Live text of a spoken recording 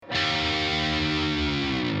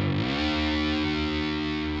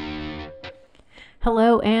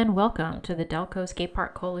Hello and welcome to the Delco Skate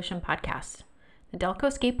Park Coalition podcast. The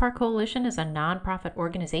Delco Skate Park Coalition is a nonprofit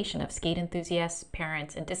organization of skate enthusiasts,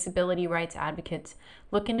 parents, and disability rights advocates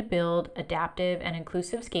looking to build adaptive and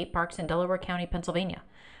inclusive skate parks in Delaware County, Pennsylvania.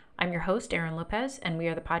 I'm your host, Erin Lopez, and we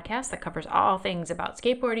are the podcast that covers all things about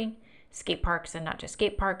skateboarding, skate parks, and not just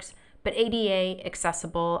skate parks, but ADA,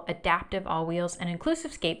 accessible, adaptive all-wheels, and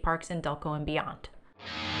inclusive skate parks in Delco and beyond.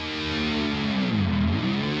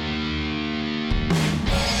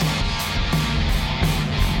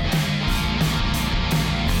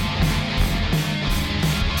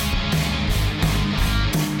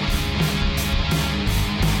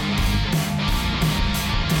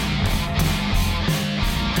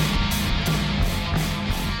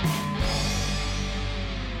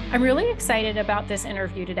 I'm really excited about this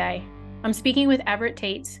interview today. I'm speaking with Everett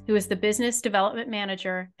Tetz, who is the Business Development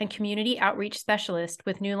Manager and Community Outreach Specialist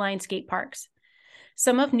with New Line Skate Parks.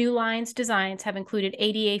 Some of New Line's designs have included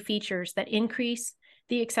ADA features that increase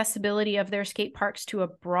the accessibility of their skate parks to a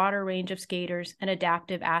broader range of skaters and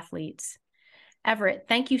adaptive athletes. Everett,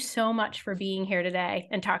 thank you so much for being here today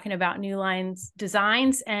and talking about New Line's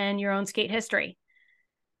designs and your own skate history.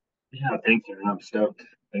 Yeah, thanks, Aaron. I'm stoked.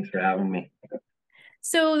 Thanks for having me.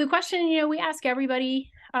 So the question, we ask everybody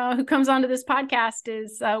who comes onto this podcast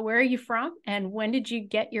is, where are you from and when did you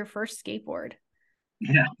get your first skateboard?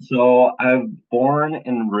 Yeah, so I'm born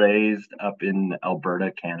and raised up in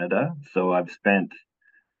Alberta, Canada. So I've spent,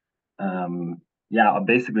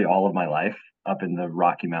 basically all of my life up in the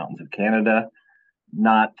Rocky Mountains of Canada.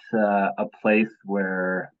 Not a place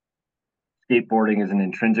where skateboarding is an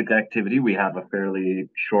intrinsic activity. We have a fairly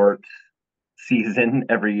short season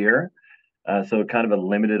every year. So kind of a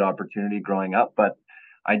limited opportunity growing up. But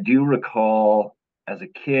I do recall as a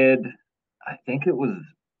kid, I think it was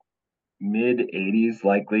mid 80s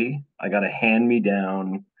likely, I got a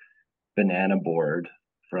hand-me-down banana board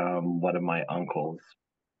from one of my uncles.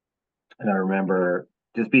 And I remember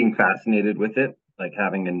just being fascinated with it, like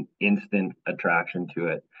having an instant attraction to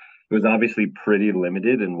it. It was obviously pretty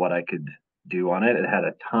limited in what I could do on it. It had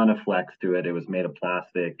a ton of flex to it. It was made of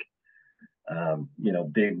plastic,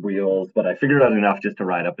 big wheels, but I figured out enough just to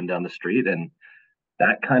ride up and down the street. And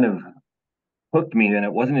that kind of hooked me. And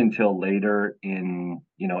it wasn't until later in,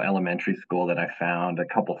 elementary school that I found a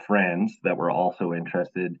couple friends that were also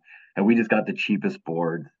interested. And we just got the cheapest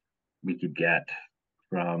board we could get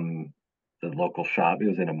from the local shop. It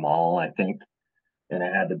was in a mall, I think. And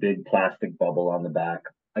it had the big plastic bubble on the back.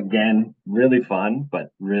 Again, really fun,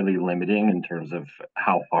 but really limiting in terms of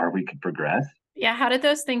how far we could progress. Yeah, how did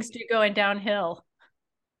those things do going downhill?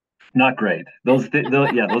 Not great. Those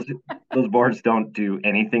boards don't do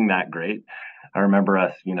anything that great. I remember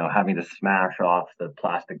us, having to smash off the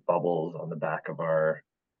plastic bubbles on the back of our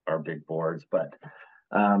big boards. But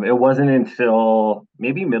it wasn't until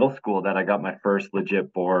maybe middle school that I got my first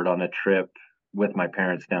legit board on a trip with my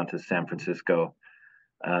parents down to San Francisco.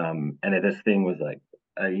 And this thing was like,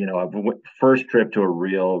 first trip to a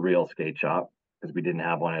real skate shop because we didn't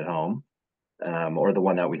have one at home, or the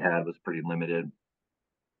one that we had was pretty limited.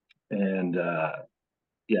 And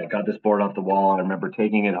got this board off the wall. I remember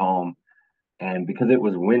taking it home, and because it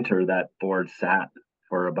was winter, that board sat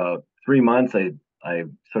for about 3 months. I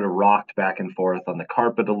sort of rocked back and forth on the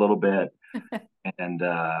carpet a little bit, and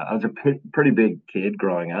I was a pretty big kid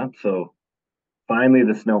growing up. So finally,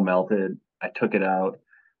 the snow melted. I took it out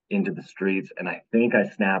into the streets, and I think I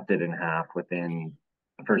snapped it in half within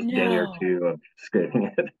the first day or two of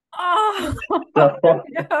skating it. Oh, So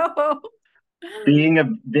no. being a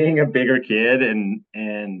bigger kid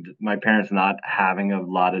and my parents not having a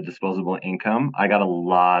lot of disposable income, I got a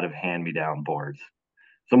lot of hand-me-down boards.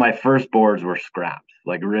 So my first boards were scraps,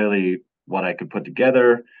 like really what I could put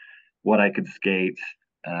together, what I could skate.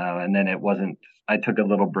 And then I took a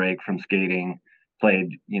little break from skating,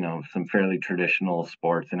 played, some fairly traditional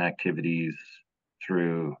sports and activities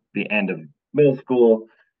through the end of middle school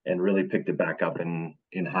and really picked it back up in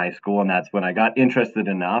high school. And that's when I got interested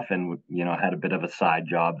enough and, had a bit of a side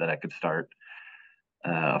job that I could start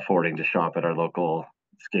affording to shop at our local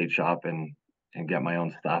skate shop and get my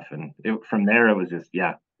own stuff. And from there, it was just,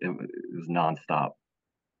 it was nonstop.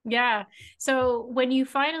 Yeah. So when you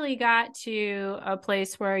finally got to a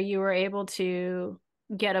place where you were able to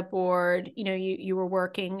get a board, you were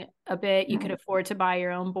working a bit, you could afford to buy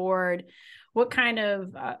your own board. What kind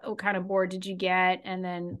of board did you get? And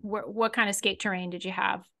then what kind of skate terrain did you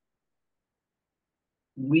have?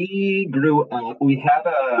 We grew up, we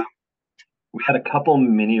had a couple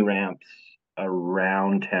mini ramps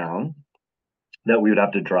around town that we would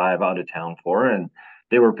have to drive out of town for. And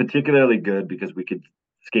they were particularly good because we could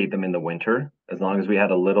skate them in the winter as long as we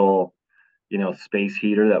had a little space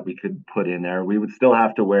heater that we could put in there. We would still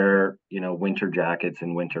have to wear, winter jackets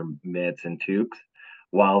and winter mitts and toques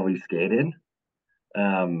while we skated.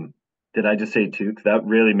 Um, did I just say toques? That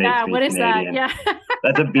really makes Yeah, me what is that? Canadian. Yeah.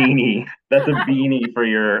 That's a beanie. That's a beanie for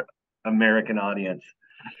your American audience.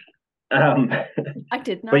 Um, I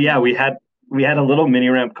did but not yeah, know. we had a little mini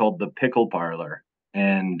ramp called the Pickle Parlor,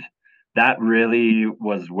 and that really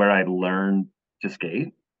was where I learned to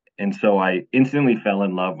skate. And so I instantly fell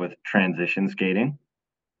in love with transition skating.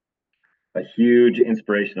 A huge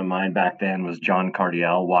inspiration of mine back then was John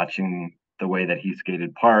Cardiel, watching the way that he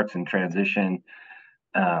skated parks and transition.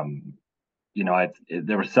 Um,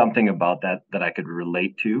 there was something about that I could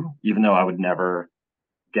relate to, even though I would never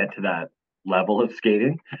get to that level of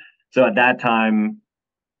skating. So at that time,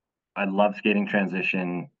 I loved skating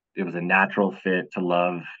transition. It was a natural fit to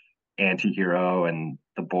love Anti-Hero and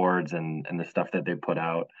the boards and the stuff that they put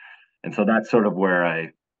out. And so that's sort of where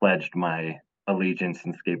I pledged my allegiance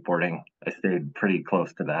in skateboarding. I stayed pretty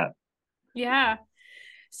close to that. Yeah.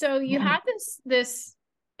 So you had this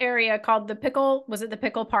area called the pickle, was it the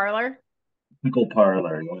pickle parlor? Pickle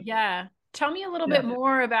parlor. Yeah. Tell me a little Yeah. bit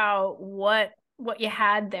more about what you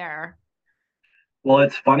had there. Well,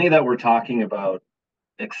 it's funny that we're talking about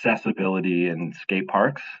accessibility in skate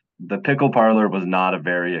parks. The pickle parlor was not a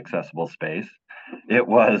very accessible space. It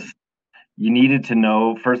was, you needed to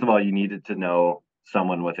know, first of all, you needed to know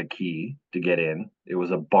someone with a key to get in. It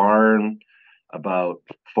was a barn about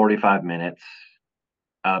 45 minutes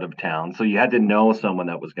out of town. So you had to know someone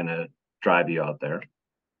that was going to drive you out there,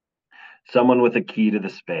 someone with a key to the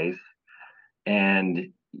space.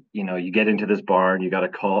 And, you get into this barn, you got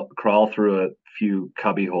to crawl through a few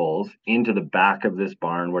cubby holes into the back of this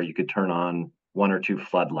barn where you could turn on one or two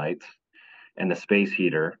floodlights and the space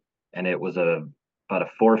heater. And it was about a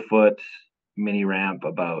 4 foot mini ramp,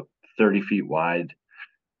 about 30 feet wide,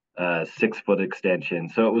 6 foot extension.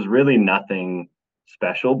 So it was really nothing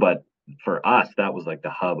special, but for us, that was like the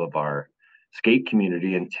hub of our skate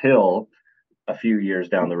community until a few years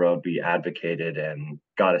down the road, we advocated and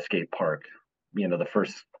got a skate park, the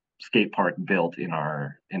first skate park built in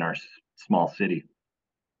our small city.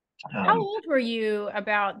 How Um, old were you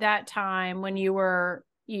about that time when you were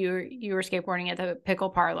skateboarding at the pickle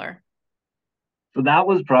parlor? so that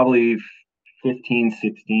was probably 15,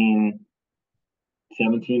 16,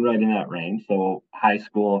 17, right in that range. So high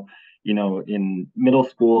school, in middle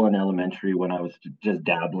school and elementary, when I was just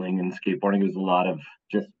dabbling in skateboarding, it was a lot of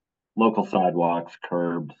just local sidewalks,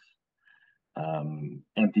 curbs,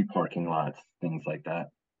 empty parking lots, things like that.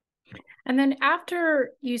 And then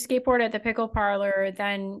after you skateboard at the pickle parlor,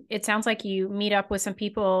 then it sounds like you meet up with some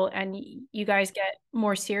people and you guys get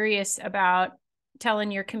more serious about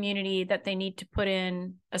telling your community that they need to put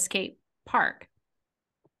in a skate park.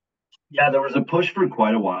 Yeah, there was a push for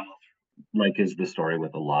quite a while, like is the story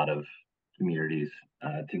with a lot of communities,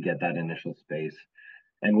 to get that initial space.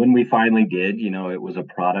 And when we finally did, it was a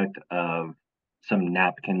product of some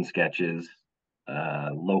napkin sketches,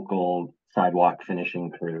 local sidewalk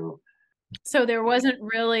finishing crew. So there wasn't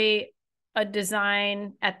really a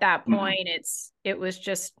design at that Mhm, point. It was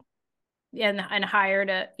just and hired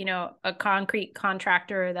a concrete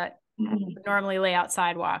contractor that mhm, would normally lay out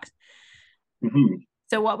sidewalks. mhm.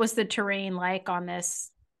 So what was the terrain like on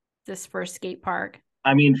this first skate park?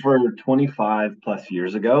 I mean, for 25 plus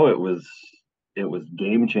years ago, it was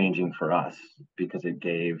game changing for us because it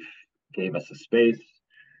gave us a space.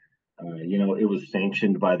 It was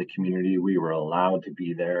sanctioned by the community. We were allowed to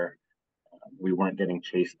be there. We weren't getting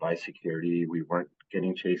chased by security. We weren't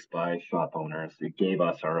getting chased by shop owners. It gave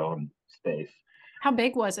us our own space. How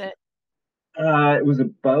big was it? It was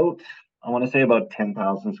about, I want to say about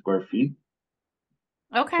 10,000 square feet.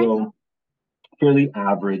 Okay. So fairly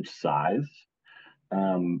average size.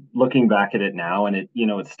 Looking back at it now, and it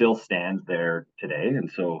still stands there today.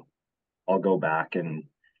 And so I'll go back, and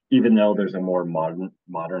even though there's a more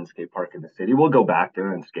modern skate park in the city, we'll go back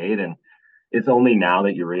there and skate. And it's only now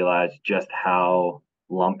that you realize just how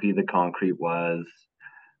lumpy the concrete was.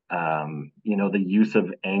 The use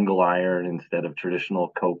of angle iron instead of traditional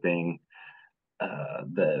coping,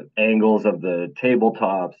 the angles of the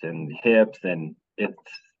tabletops and hips, and it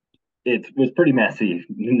was pretty messy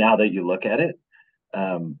now that you look at it.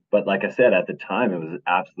 But like I said, at the time, it was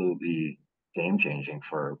absolutely game changing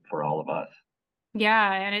for all of us.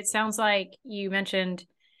 Yeah, and it sounds like you mentioned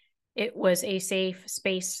it was a safe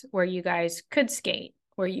space where you guys could skate,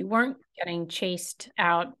 where you weren't getting chased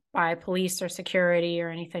out by police or security or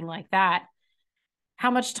anything like that.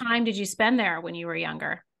 How much time did you spend there when you were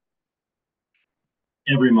younger?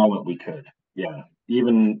 Every moment we could, yeah.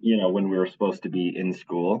 Even when we were supposed to be in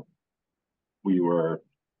school, we were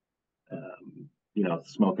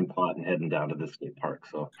smoking pot and heading down to the skate park.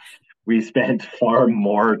 So we spent far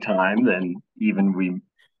more time than even we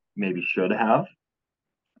maybe should have.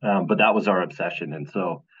 But that was our obsession. And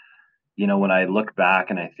so, when I look back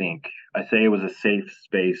and I say it was a safe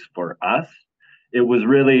space for us, it was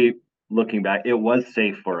really, looking back, it was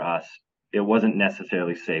safe for us. It wasn't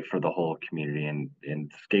necessarily safe for the whole community.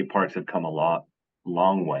 And skate parks have come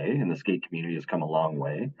long way, and the skate community has come a long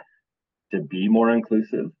way to be more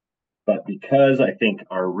inclusive. But because I think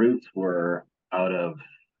our roots were out of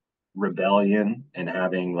rebellion and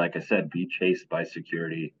having, like I said, be chased by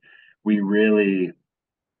security, we really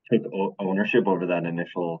took ownership over that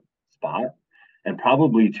initial spot, and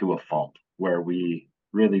probably to a fault, where we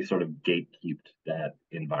really sort of gatekeeped that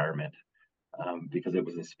environment, because it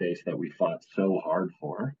was a space that we fought so hard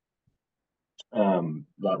for,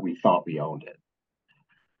 that we thought we owned it,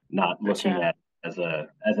 not looking Gotcha. at as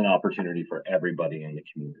an opportunity for everybody in the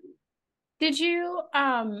community. Did you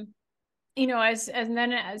as and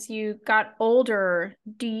then as you got older,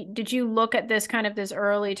 did you look at this kind of this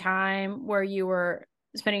early time where you were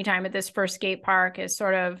spending time at this first skate park as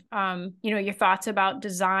sort of your thoughts about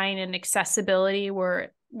design and accessibility,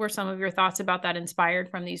 were some of your thoughts about that inspired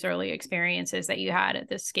from these early experiences that you had at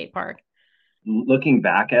this skate park? Looking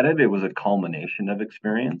back at it, it was a culmination of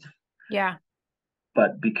experience. Yeah.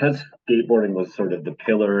 But because skateboarding was sort of the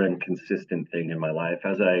pillar and consistent thing in my life,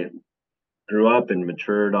 as I grew up and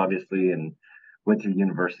matured, obviously, and went to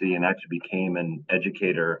university and actually became an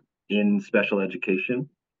educator in special education,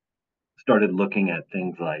 started looking at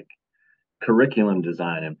things like curriculum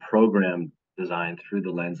design and program design through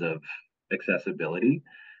the lens of accessibility.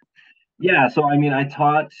 Yeah, so I mean, I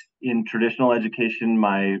taught in traditional education.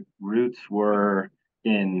 My roots were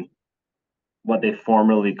in what they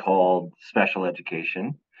formerly called special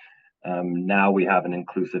education. Now we have an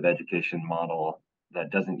inclusive education model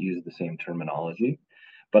that doesn't use the same terminology.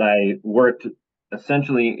 But I worked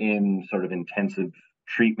essentially in sort of intensive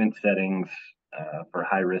treatment settings, for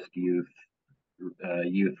high risk youth,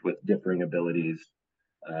 youth with differing abilities,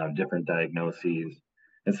 different diagnoses.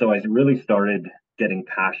 And so I really started getting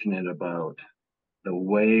passionate about the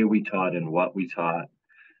way we taught and what we taught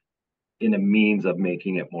in a means of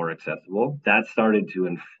making it more accessible. That started to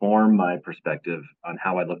inform my perspective on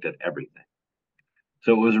how I looked at everything.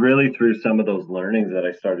 So it was really through some of those learnings that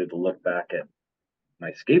I started to look back at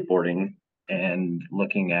my skateboarding and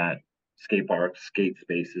looking at skate parks, skate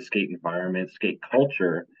spaces, skate environments, skate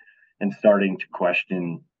culture, and starting to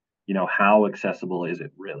question, how accessible is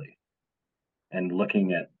it really? And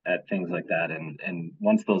looking at things like that. And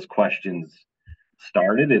once those questions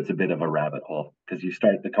started, it's a bit of a rabbit hole, because you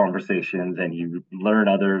start the conversations and you learn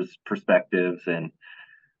others' perspectives. And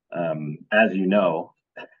as you know,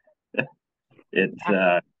 it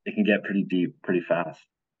can get pretty deep pretty fast.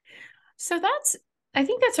 So I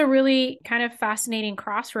think that's a really kind of fascinating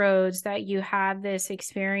crossroads that you have this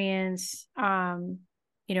experience.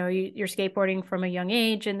 You're skateboarding from a young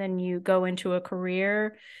age, and then you go into a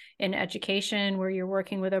career in education where you're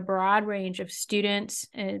working with a broad range of students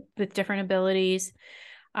with different abilities.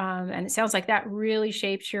 And it sounds like that really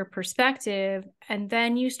shapes your perspective. And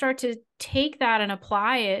then you start to take that and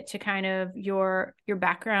apply it to kind of your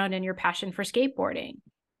background and your passion for skateboarding.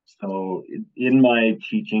 So in my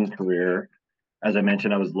teaching career, as I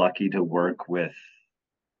mentioned, I was lucky to work with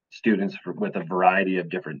students with a variety of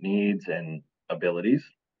different needs and abilities,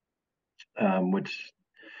 which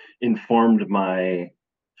informed my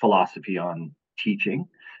philosophy on teaching.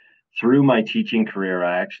 Through my teaching career,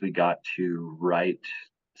 I actually got to write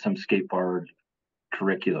some skateboard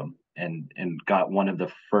curriculum, and got one of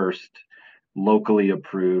the first locally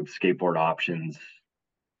approved skateboard options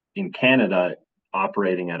in Canada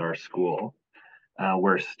operating at our school,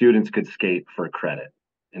 where students could skate for credit.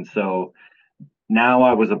 And so now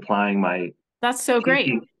I was applying my That's so great.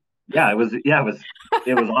 teaching. It was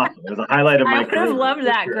awesome. It was a highlight of I my would have career loved for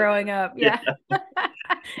that sure. growing up. Yeah, Yeah.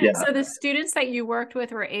 yeah. So the students that you worked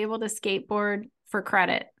with were able to skateboard for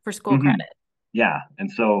credit, for school Hmm. credit. Yeah. And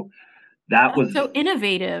so that That's was so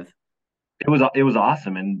innovative. it was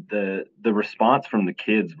awesome, and the response from the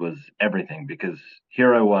kids was everything, because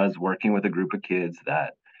here I was working with a group of kids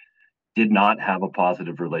that did not have a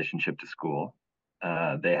positive relationship to school.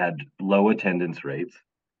 They had low attendance rates.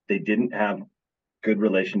 They didn't have good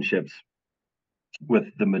relationships with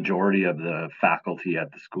the majority of the faculty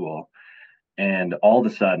at the school. And all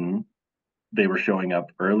of a sudden, they were showing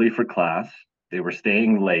up early for class. They were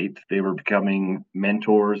staying late. They were becoming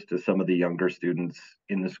mentors to some of the younger students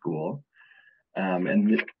in the school.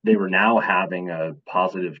 And they were now having a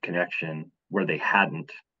positive connection where they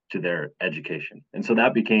hadn't to their education. And so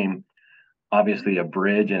that became obviously a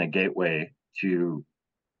bridge and a gateway to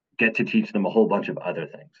get to teach them a whole bunch of other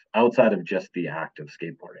things outside of just the act of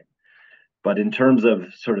skateboarding. But in terms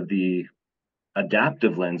of sort of the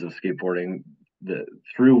adaptive lens of skateboarding,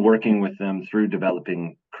 through working with them, through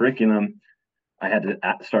developing curriculum, I had to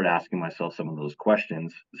start asking myself some of those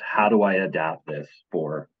questions. How do I adapt this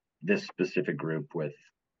for this specific group with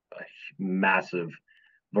a massive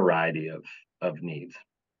variety of needs?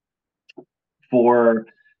 For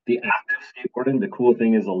the active skateboarding, the cool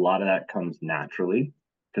thing is a lot of that comes naturally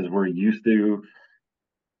because we're used to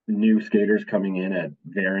new skaters coming in at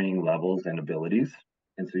varying levels and abilities.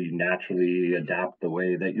 And so you naturally adapt the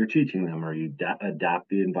way that you're teaching them, or you adapt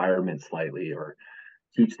the environment slightly, or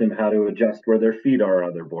teach them how to adjust where their feet are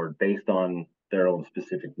on their board based on their own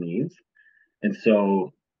specific needs. And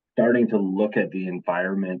so starting to look at the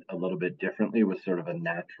environment a little bit differently was sort of a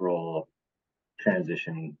natural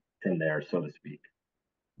transition from there, so to speak.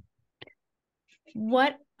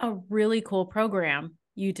 What a really cool program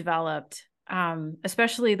you developed,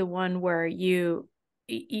 especially the one where you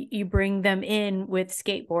bring them in with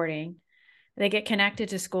skateboarding. They get connected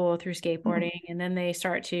to school through skateboarding, and then they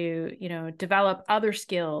start to, develop other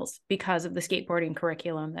skills because of the skateboarding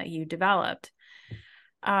curriculum that you developed.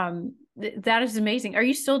 That is amazing. Are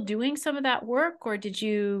you still doing some of that work, or did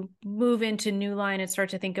you move into New Line and start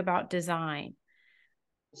to think about design?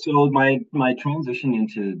 So my transition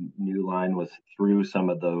into New Line was through some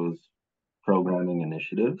of those programming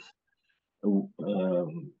initiatives.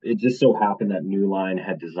 It just so happened that New Line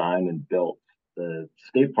had designed and built the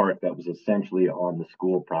skate park that was essentially on the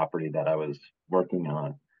school property that I was working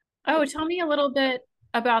on. Oh, tell me a little bit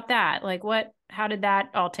about that. Like how did that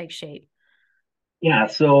all take shape? Yeah,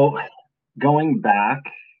 so going back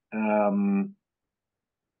um,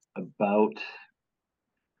 about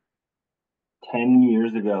 10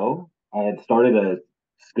 years ago, I had started a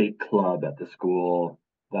skate club at the school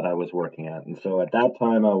that I was working at. And so at that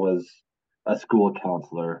time, I was a school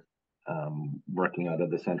counselor working out of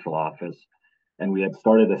the central office. And we had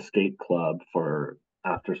started a skate club for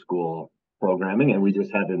after school programming. And we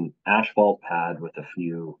just had an asphalt pad with a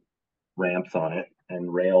few ramps on it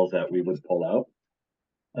and rails that we would pull out.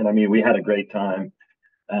 And I mean, we had a great time.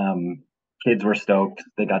 Um, Kids were stoked.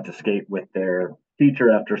 They got to skate with their teacher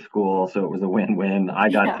after school, so it was a win-win. I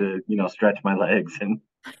got Yeah, to, stretch my legs and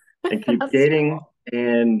keep that's skating. cool.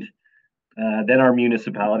 And then our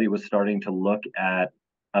municipality was starting to look at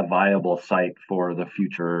a viable site for the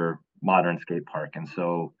future modern skate park, and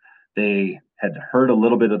so they had heard a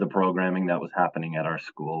little bit of the programming that was happening at our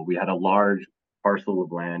school. We had a large parcel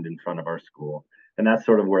of land in front of our school, and that's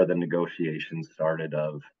sort of where the negotiations started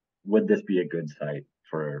of would this be a good site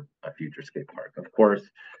for a future skate park. Of course,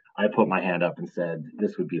 I put my hand up and said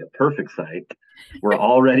this would be a perfect site. We're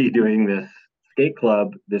already doing this skate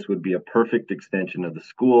club. This would be a perfect extension of the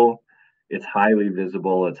school. It's highly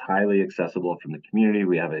visible, it's highly accessible from the community.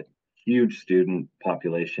 We have a huge student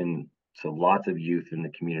population, so lots of youth in the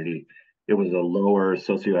community. It was a lower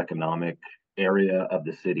socioeconomic area of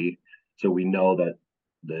the city, so we know that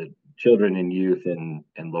the children and youth and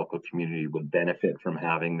local community would benefit from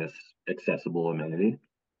having this accessible amenity.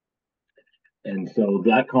 And so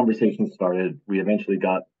that conversation started. We eventually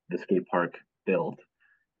got the skate park built.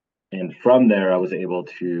 And from there, I was able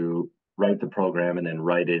to write the program and then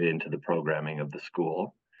write it into the programming of the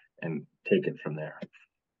school and take it from there.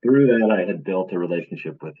 Through that, I had built a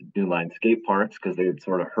relationship with New Line Skate Parks because they had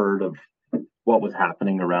sort of heard of what was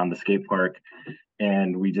happening around the skate park.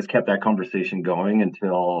 And we just kept that conversation going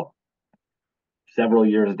until several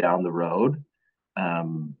years down the road.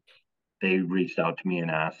 Um, they reached out to me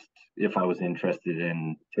and asked if I was interested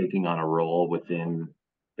in taking on a role within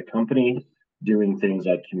the company, doing things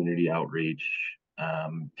like community outreach,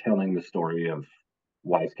 telling the story of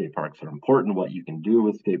why skate parks are important, what you can do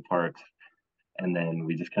with skate parks. And then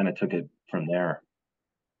we just kind of took it from there.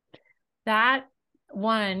 That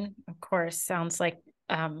one, of course, sounds like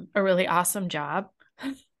a really awesome job.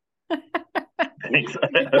 Thanks.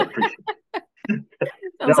 I appreciate it.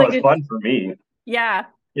 No, Sounds like it's it's, fun for me. yeah,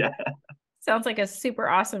 Yeah. sounds like a super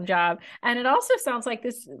awesome job. And it also sounds like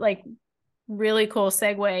this like really cool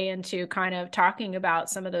segue into kind of talking about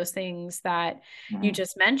some of those things that you Mhm.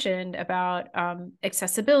 just mentioned about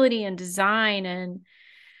accessibility and design and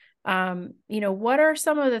what are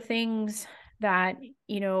some of the things that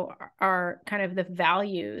are kind of the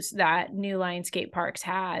values that New Line Skate Parks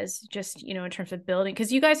has just in terms of building,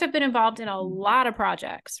 because you guys have been involved in a lot of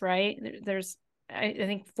projects, right? There's I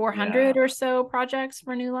think 400 Yeah. or so projects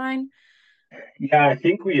for New Line. Yeah, I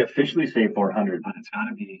think we officially say 400, but it's got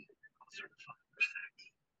to be closer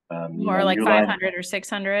to 5%. More like New Line. 500 or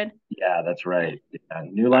 600. Yeah, that's Yeah. right. Yeah,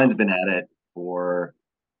 New Wow. Line's been at it for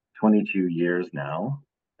 22 years now.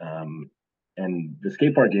 And the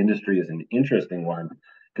skate park industry is an interesting one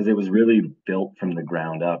because it was really built from the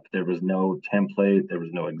ground up. There was no template, there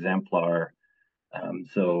was no exemplar.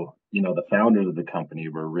 So, the founders of the company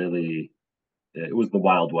were really, it was the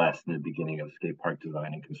Wild West in the beginning of skate park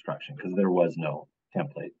design and construction because there was no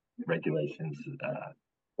template regulations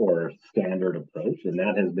or standard approach. And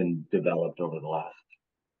that has been developed over the last,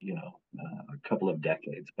 a couple of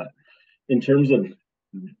decades. But in terms of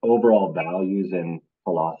overall values and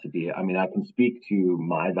philosophy, I mean, I can speak to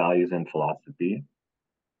my values and philosophy,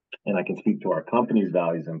 and I can speak to our company's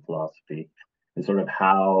values and philosophy, and sort of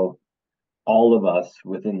how all of us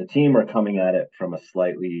within the team are coming at it from a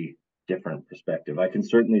slightly different perspective. I can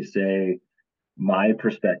certainly say my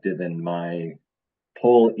perspective and my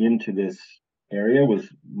pull into this area was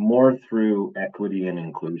more through equity and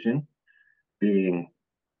inclusion, being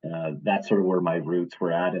that's sort of where my roots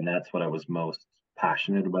were at, and that's what I was most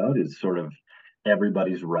passionate about, is sort of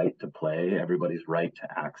everybody's right to play, everybody's right to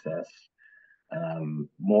access,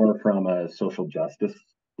 more from a social justice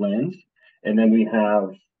lens. And then we have,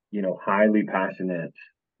 highly passionate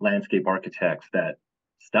landscape architects that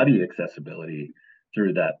study accessibility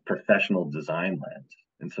through that professional design lens.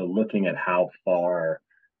 And so looking at how far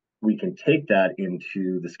we can take that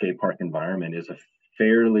into the skate park environment is a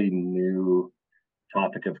fairly new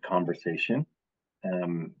topic of conversation.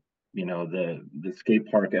 The skate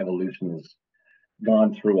park evolution has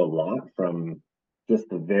gone through a lot, from just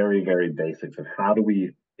the very, very basics of how do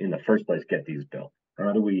we, in the first place, get these built?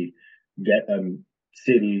 How do we get a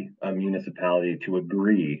city, a municipality to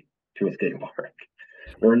agree to a skate park?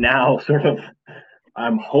 We're now sort of,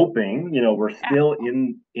 I'm hoping, we're still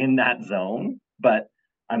in that zone, but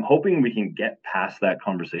I'm hoping we can get past that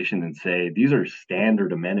conversation and say these are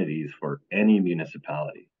standard amenities for any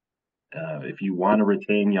municipality. If you want to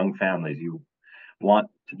retain young families, you want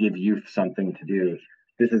to give youth something to do,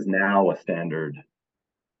 this is now a standard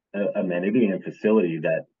amenity and facility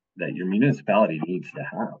that your municipality needs to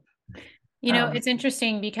have. It's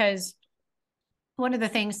interesting because one of the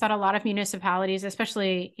things that a lot of municipalities,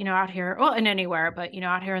 especially, out here, well, and anywhere, but,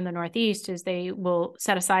 out here in the Northeast, is they will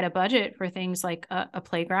set aside a budget for things like a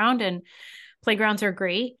playground, and playgrounds are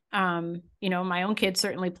great. My own kids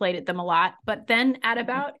certainly played at them a lot, but then at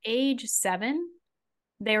about age 7,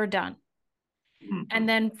 they were done. Mm-hmm. And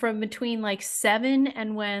then from between like 7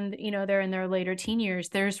 and when, they're in their later teen years,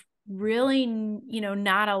 there's really,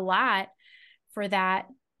 not a lot for that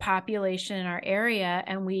population in our area.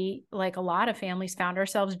 And we, like a lot of families, found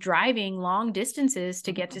ourselves driving long distances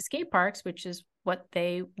to get to skate parks, which is what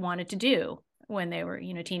they wanted to do when they were,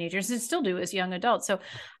 teenagers, and still do as young adults. So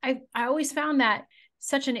I always found that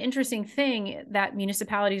such an interesting thing, that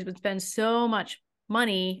municipalities would spend so much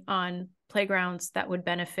money on playgrounds that would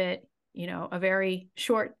benefit, a very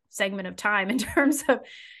short segment of time in terms of,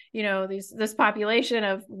 this population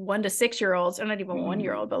of 1 to 6 year olds, or not even 1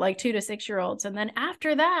 year old, but like 2 to 6 year olds. And then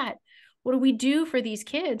after that, what do we do for these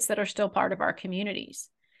kids that are still part of our communities?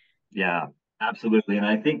 Yeah, absolutely. And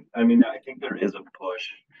I think there is a push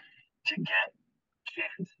to get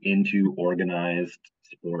kids into organized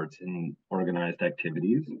sports and organized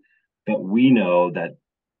activities, but we know that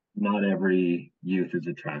not every youth is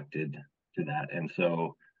attracted to that. And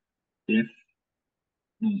so if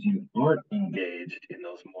those youth aren't engaged in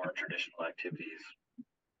those more traditional activities,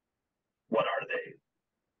 what are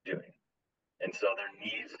they doing? And so there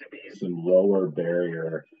needs to be some lower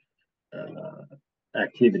barrier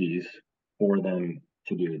activities for them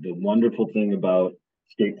to do. The wonderful thing about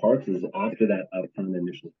skate parks is after that upfront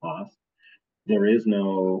initial cost, there is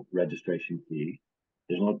no registration fee.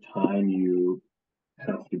 There's no time you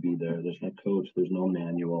have to be there. There's no coach. There's no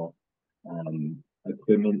manual.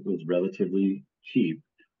 Equipment was relatively cheap.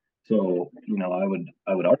 So, I would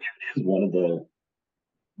argue it is one of the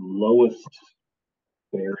lowest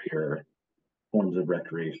barrier forms of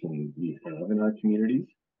recreation we have in our communities,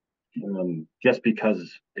 just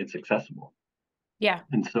because it's accessible. Yeah.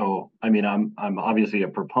 And so, I'm obviously a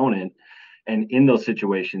proponent, and in those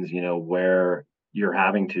situations, where you're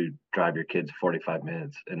having to drive your kids 45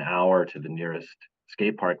 minutes, an hour to the nearest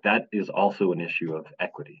skate park, that is also an issue of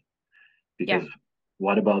equity. Because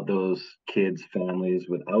what about those kids' families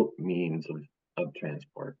without means of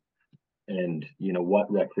transport? And,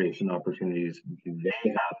 what recreation opportunities do they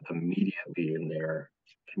have immediately in their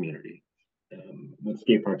community? With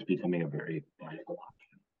skate parks becoming a very viable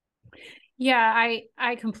option. Yeah,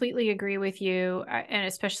 I completely agree with you. And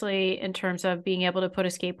especially in terms of being able to put a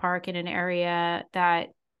skate park in an area that,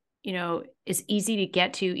 is easy to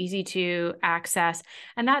get to, easy to access.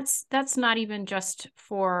 And that's not even just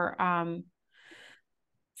for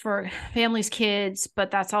for families, kids, but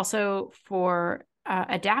that's also for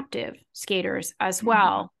adaptive skaters as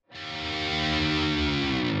well.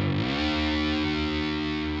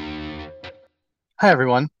 Hi,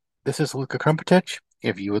 everyone. This is Luca Krumpetich.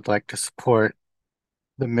 If you would like to support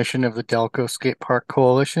the mission of the Delco Skate Park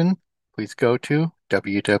Coalition, please go to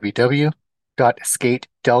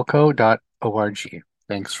www.skatedelco.org.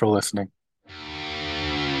 Thanks for listening.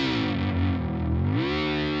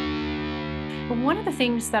 One of the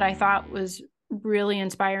things that I thought was really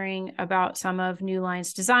inspiring about some of New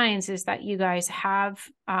Line's designs is that you guys have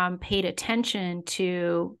paid attention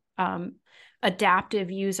to adaptive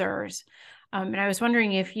users. And I was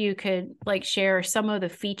wondering if you could like share some of the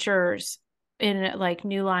features in like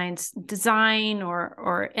New Line's design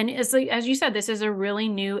and as you said, this is a really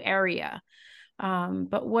new area.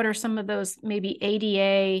 But what are some of those maybe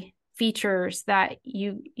ADA features that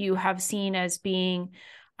you have seen as being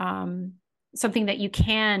something that you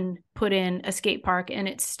can put in a skate park and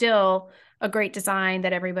it's still a great design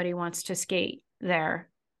that everybody wants to skate there?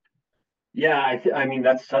 Yeah, I mean,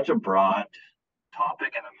 that's such a broad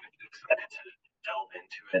topic, and I'm excited to delve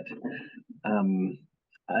into it.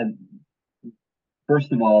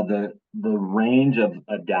 First of all, the range of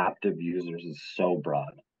adaptive users is so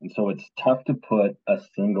broad, and so it's tough to put a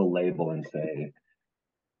single label and say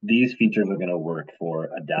these features are going to work for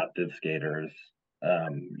adaptive skaters,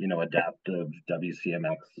 adaptive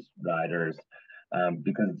WCMX riders,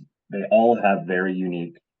 because they all have very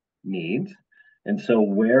unique needs. And so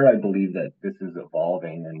where I believe that this is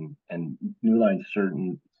evolving and New Line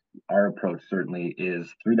our approach certainly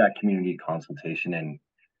is through that community consultation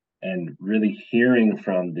and really hearing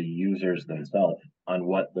from the users themselves on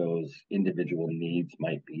what those individual needs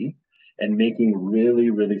might be and making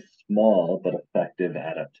really, really small but effective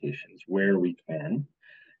adaptations where we can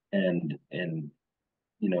and in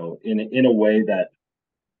a way that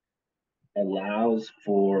allows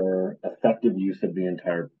for effective use of the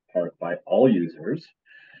entire park by all users,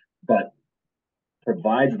 but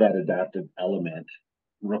provides that adaptive element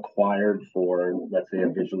required for, let's say, a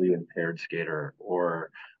visually impaired skater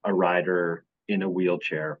or a rider in a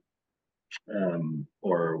wheelchair,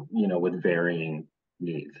 or with varying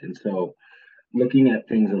needs. And so, looking at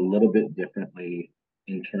things a little bit differently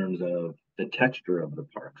in terms of the texture of the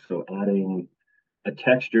park. So, adding a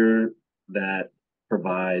texture that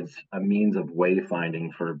provides a means of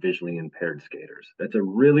wayfinding for visually impaired skaters. That's a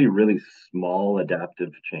really, really small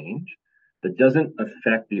adaptive change that doesn't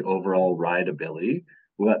affect the overall rideability,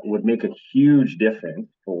 but would make a huge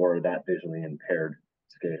difference for that visually impaired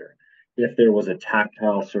skater. If there was a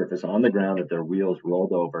tactile surface on the ground that their wheels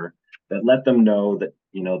rolled over, that let them know that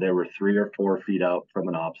they were 3 or 4 feet out from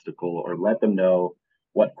an obstacle, or let them know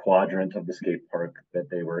what quadrant of the skate park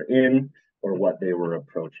that they were in or what they were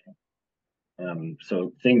approaching.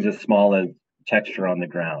 So things as small as texture on the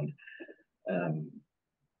ground,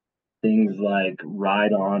 things like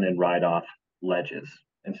ride on and ride off ledges.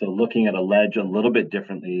 And so looking at a ledge a little bit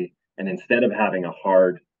differently, and instead of having a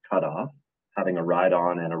hard cutoff, having a ride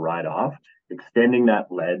on and a ride off, extending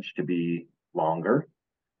that ledge to be longer,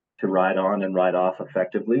 to ride on and ride off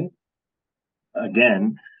effectively.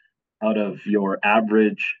 Again, out of your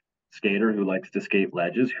average skater who likes to skate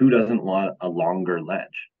ledges, who doesn't want a longer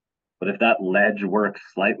ledge? But if that ledge works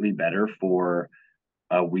slightly better for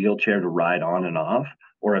a wheelchair to ride on and off,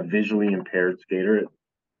 or a visually impaired skater,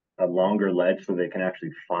 a longer ledge so they can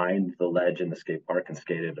actually find the ledge in the skate park and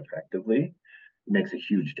skate it effectively, it makes a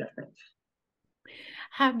huge difference.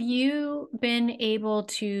 Have you been able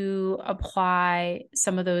to apply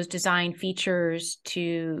some of those design features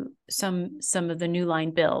to some of the New Line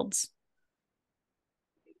builds?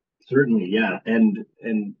 Certainly, yeah. And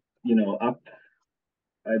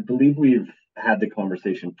I believe we've had the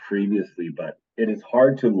conversation previously, but it is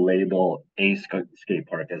hard to label a skate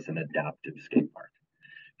park as an adaptive skate park,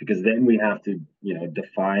 because then we have to,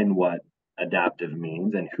 define what adaptive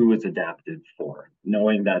means and who is adaptive for,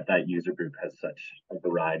 knowing that that user group has such a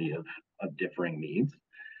variety of differing needs.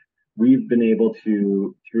 We've been able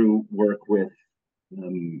to, through work with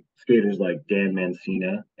skaters like Dan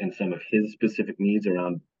Mancina and some of his specific needs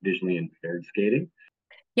around visually impaired skating.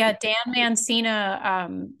 Yeah, Dan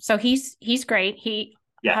Mancina. So he's great. He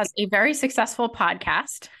has a very successful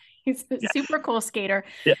podcast. He's a super cool skater.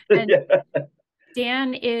 Yeah. And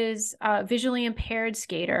Dan is a visually impaired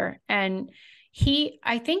skater, and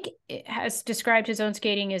I think has described his own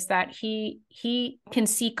skating is that he can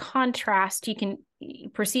see contrast, he can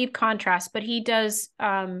perceive contrast, but he does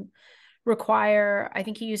require, I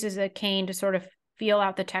think he uses a cane to sort of feel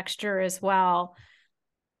out the texture as well.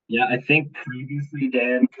 Yeah, I think previously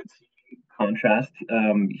Dan could see contrast.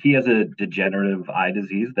 He has a degenerative eye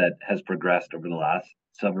disease that has progressed over the last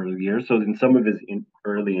several years. So in some of his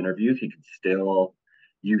early interviews, he could still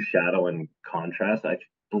use shadow and contrast. I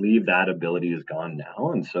believe that ability is gone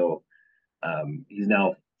now, and so he's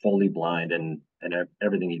now fully blind, and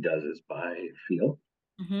everything he does is by feel.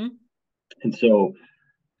 Mm-hmm. And so,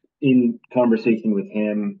 in conversation with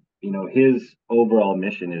him, his overall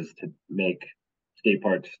mission is to make skate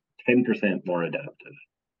parks 10% more adaptive.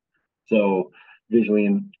 So visually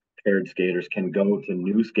impaired skaters can go to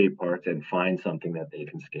new skate parks and find something that they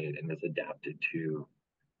can skate and is adapted to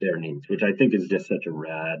their needs, which I think is just such a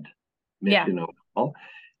rad mission overall,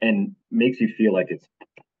 and makes you feel like it's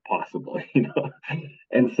possible.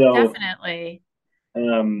 And so, Definitely.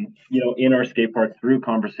 in our skate park, through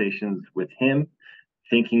conversations with him,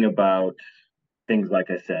 thinking about things like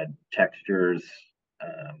I said, textures,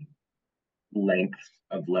 um, lengths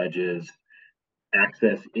of ledges,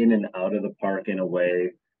 access in and out of the park in a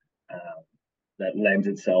way uh, that lends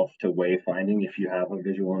itself to wayfinding if you have a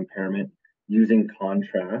visual impairment, using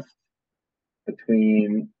contrast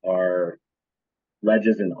between our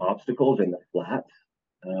ledges and obstacles and the flats.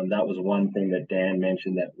 That was one thing that Dan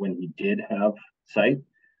mentioned, that when he did have sight,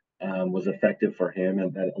 was effective for him,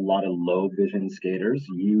 and that a lot of low vision skaters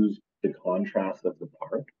use the contrast of the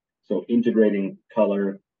park. So integrating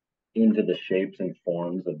color into the shapes and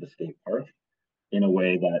forms of the skate park in a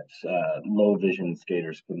way that low vision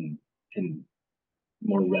skaters can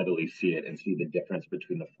more readily see it and see the difference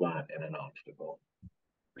between the flat and an obstacle.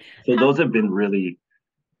 So How those have been really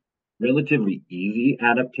relatively easy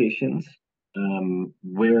adaptations.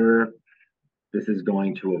 Where this is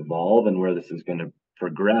going to evolve and where this is going to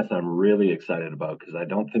progress, I'm really excited about, because I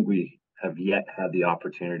don't think we have yet had the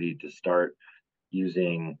opportunity to start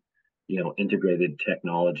using, integrated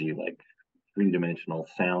technology like three-dimensional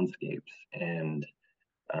soundscapes and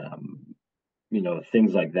um,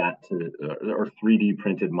 things like that, or 3D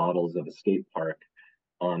printed models of a skate park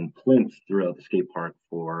on plinths throughout the skate park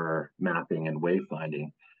for mapping and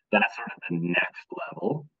wayfinding. That's sort of the next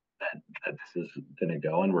level that this is going to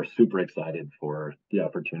go, and we're super excited for the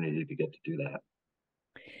opportunity to get to do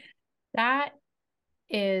that. that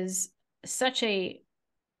is such a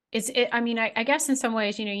I mean, I guess in some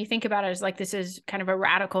ways, you think about it as like, this is kind of a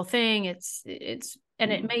radical thing.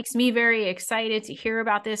 And it makes me very excited to hear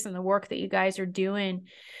about this and the work that you guys are doing.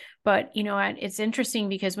 But, it's interesting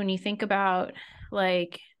because when you think about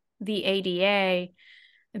like the ADA,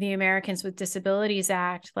 the Americans with Disabilities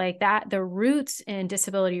Act, like that, the roots in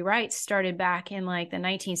disability rights started back in like the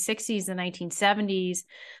 1960s, the 1970s.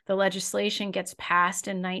 The legislation gets passed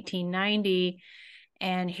in 1990.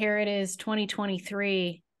 And here it is,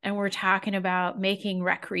 2023, and we're talking about making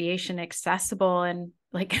recreation accessible. And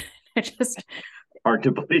like, it just hard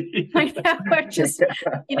to believe. I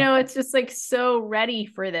know, it's just like so ready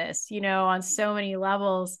for this, on so many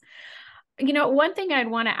levels. One thing I'd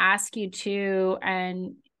want to ask you too,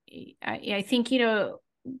 and I think,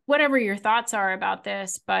 whatever your thoughts are about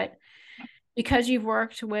this, but because you've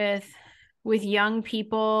worked with young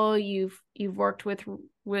people, you've worked with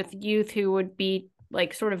youth who would be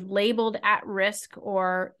like sort of labeled at risk,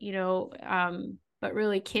 or but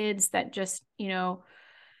really kids that just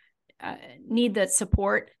need that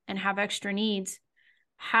support and have extra needs.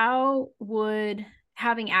 How would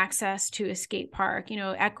having access to a skate park,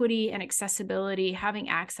 equity and accessibility, having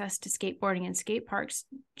access to skateboarding and skate parks,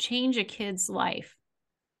 change a kid's life?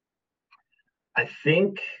 I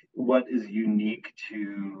think what is unique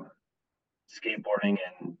to skateboarding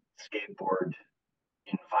and skateboard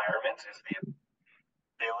environments is the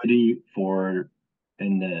ability for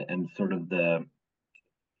and sort of the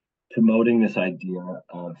promoting this idea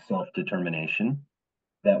of self-determination,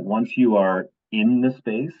 that once you are in the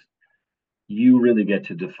space, you really get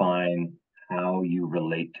to define how you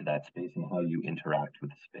relate to that space and how you interact with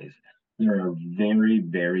the space. There are very,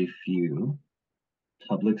 very few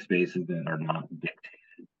public spaces that are not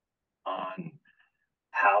dictated on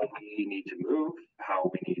how we need to move,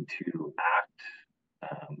 how we need to act,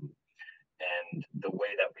 and the way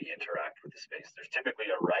that we interact with the space. There's typically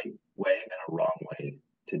a right way and a wrong way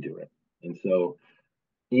to do it. And so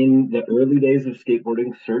in the early days of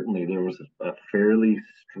skateboarding, certainly there was a fairly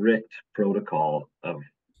strict protocol of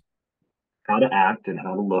how to act and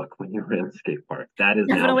how to look when you're in a skate park. That is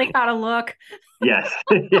Definitely now how to look. yes.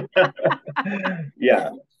 Yeah.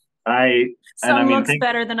 I mean, Looks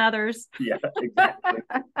better than others. Yeah, exactly.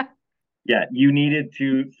 Yeah, you needed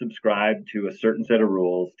to subscribe to a certain set of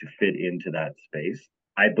rules to fit into that space.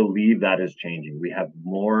 I believe that is changing. We have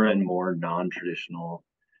more and more non-traditional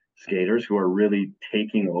skaters who are really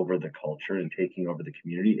taking over the culture and taking over the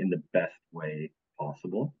community in the best way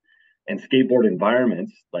possible. And skateboard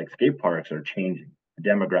environments like skate parks are changing. The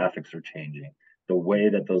demographics are changing. The way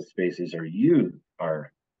that those spaces are used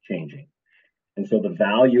are changing. And so the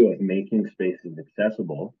value of making spaces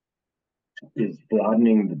accessible is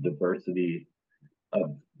broadening the diversity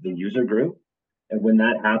of the user group. And when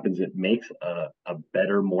that happens, it makes a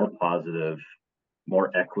better, more positive,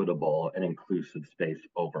 more equitable, and inclusive space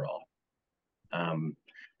overall. Um,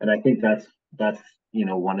 and I think that's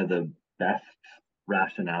one of the best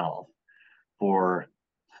rationales for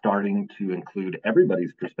starting to include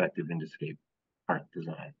everybody's perspective into skate park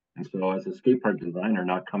design. And so, as a skate park designer,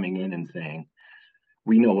 not coming in and saying,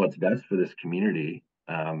 we know what's best for this community.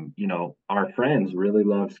 Our friends really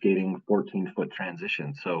love skating 14-foot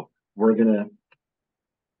transitions. So we're gonna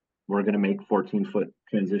make 14-foot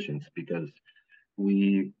transitions because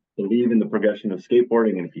we believe in the progression of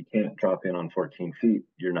skateboarding. And if you can't drop in on 14 feet,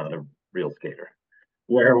 you're not a real skater.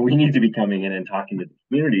 Where we need to be coming in and talking to the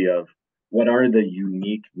community of what are the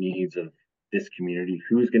unique needs of this community,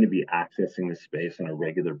 who's going to be accessing the space on a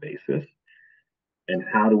regular basis, and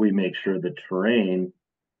how do we make sure the terrain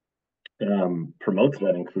promotes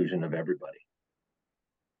that inclusion of everybody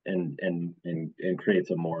and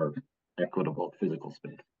creates a more equitable physical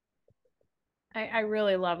space. I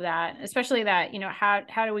really love that, especially that,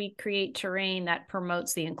 how do we create terrain that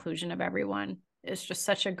promotes the inclusion of everyone? It's just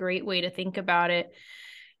such a great way to think about it.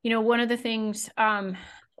 One of the things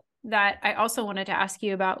that I also wanted to ask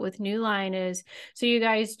you about with New Line is, so you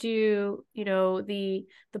guys do, the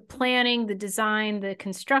planning, the design, the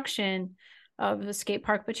construction of the skate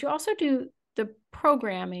park, but you also do the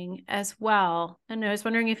programming as well. And I was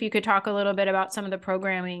wondering if you could talk a little bit about some of the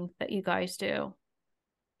programming that you guys do.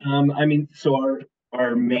 So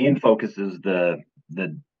our main focus is the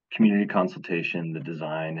community consultation, the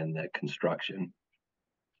design, and the construction.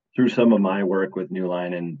 Through some of my work with New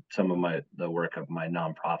Line and some of the work of my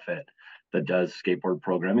nonprofit that does skateboard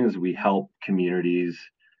programming, is we help communities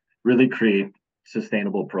really create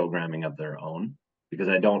sustainable programming of their own. Because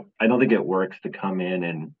I don't think it works to come in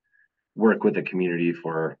and work with a community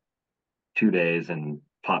for 2 days and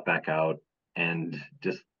pop back out and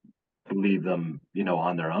just leave them,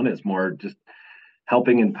 on their own. It's more just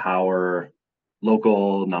helping empower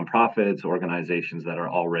local nonprofits, organizations that are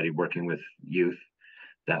already working with youth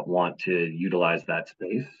that want to utilize that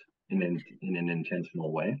space in an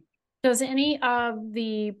intentional way. Does any of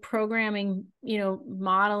the programming,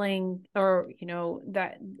 modeling or,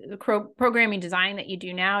 that the programming design that you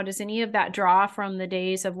do now, does any of that draw from the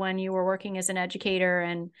days of when you were working as an educator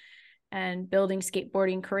and building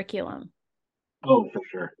skateboarding curriculum? Oh, for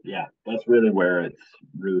sure. Yeah, that's really where its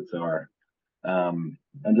roots are. And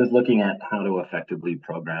just looking at how to effectively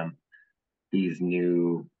program these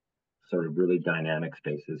new sort of really dynamic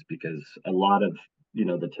spaces, because a lot of,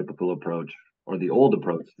 the typical approach or the old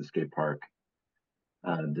approach to skate park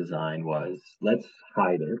design was, let's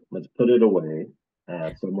hide it, let's put it away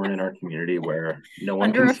somewhere in our community where no one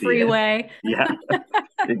under can a see freeway. it. Yeah,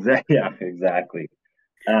 exactly. Yeah, exactly.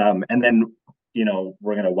 And then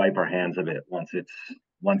we're going to wipe our hands of it once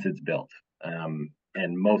it's built. And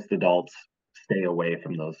most adults stay away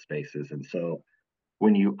from those spaces. And so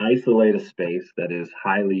when you isolate a space that is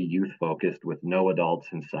highly youth focused with no adults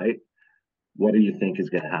in sight, what do you think is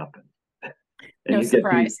going to happen? And No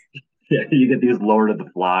surprise. You get these Lord of the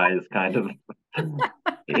Flies kind of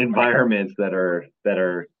environments that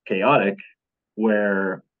are chaotic,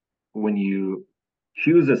 where when you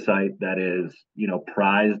choose a site that is,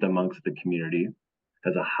 prized amongst the community,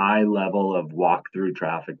 has a high level of walk through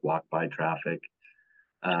traffic, walk by traffic,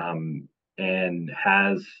 and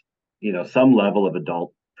has, some level of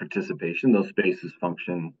adult participation, those spaces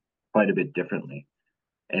function quite a bit differently.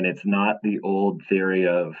 And it's not the old theory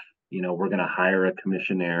of, we're going to hire a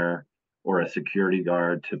commissionaire or a security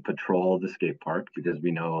guard to patrol the skate park, because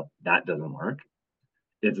we know that doesn't work.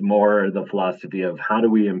 It's more the philosophy of how do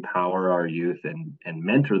we empower our youth and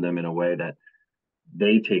mentor them in a way that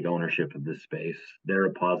they take ownership of this space. They're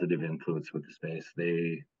a positive influence with the space.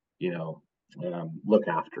 They, look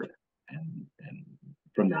after it, and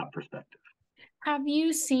from that perspective. Have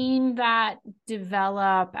you seen that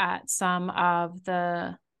develop at some of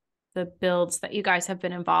the builds that you guys have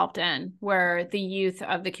been involved in, where the youth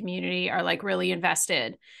of the community are like really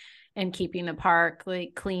invested in keeping the park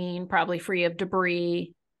like clean, probably free of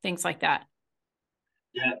debris, things like that?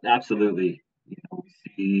 Yeah, absolutely. We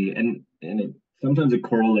see, and sometimes it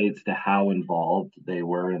correlates to how involved they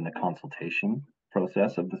were in the consultation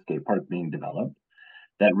process of the skate park being developed.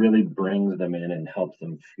 That really brings them in and helps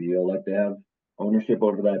them feel like they have ownership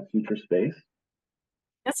over that future space.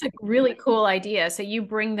 That's a really cool idea. So you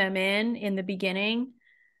bring them in the beginning.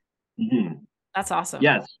 Mm-hmm. That's awesome.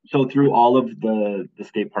 Yes. So through all of the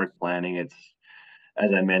skate park planning, it's,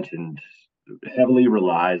 as I mentioned, heavily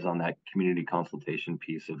relies on that community consultation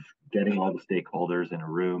piece of getting all the stakeholders in a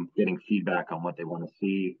room, getting feedback on what they want to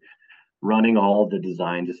see, running all the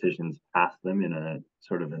design decisions past them in a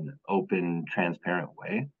sort of an open, transparent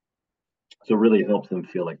way. So it really helps them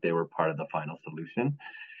feel like they were part of the final solution.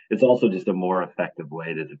 It's also just a more effective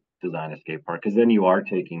way to design a skate park, because then you are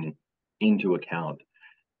taking into account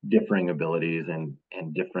differing abilities and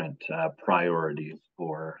different priorities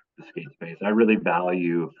for the skate space. I really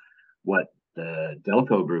value what the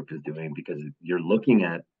Delco group is doing, because you're looking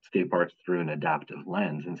at skate parks through an adaptive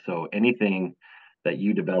lens. And so anything that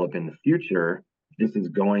you develop in the future, this is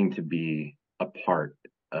going to be a part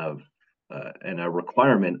of and a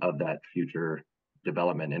requirement of that future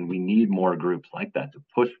development. And we need more groups like that to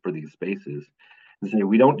push for these spaces and say,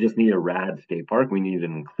 we don't just need a rad skate park, we need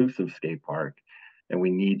an inclusive skate park. And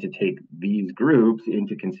we need to take these groups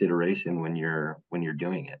into consideration when you're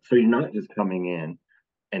doing it. So you're not just coming in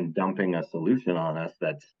and dumping a solution on us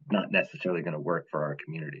that's not necessarily going to work for our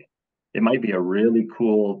community. It might be a really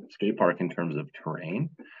cool skate park in terms of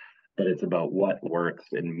terrain, but it's about what works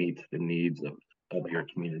and meets the needs of your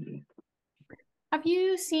community. Have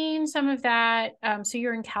you seen some of that? So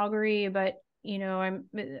you're in Calgary, but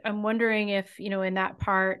I'm wondering if, in that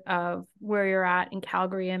part of where you're at in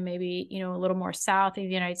Calgary and maybe, a little more south of the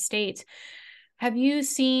United States, have you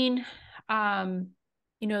seen,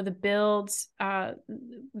 the builds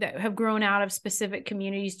that have grown out of specific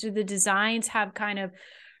communities? Do the designs have kind of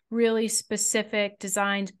really specific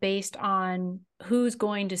designs based on who's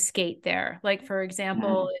going to skate there? Like, for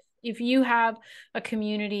example, if you have a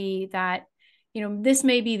community that, this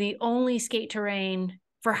may be the only skate terrain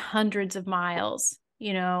for hundreds of miles,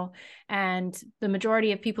 and the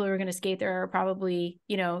majority of people who are going to skate there are probably,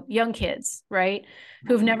 young kids, right?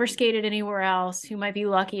 Who've never skated anywhere else, who might be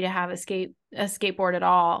lucky to have a skateboard at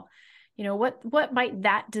all. What might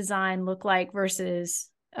that design look like versus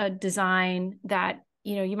a design that,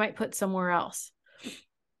 you might put somewhere else?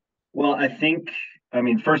 Well, I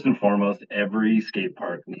mean, first and foremost, every skate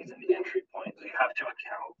park needs an entry point. So you have to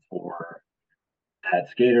account for that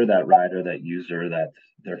skater, that rider, that user, that's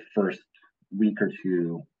their first week or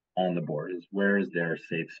two on the board, is where is their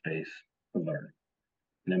safe space to learn.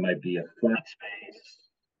 And it might be a flat space,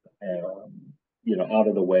 out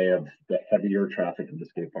of the way of the heavier traffic of the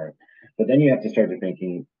skate park. But then you have to start to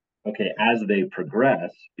thinking, okay, as they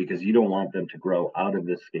progress, because you don't want them to grow out of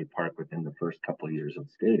this skate park within the first couple of years of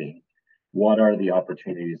skating, what are the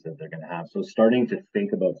opportunities that they're going to have? So starting to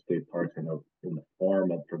think about skate parks in the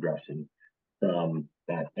form of progression from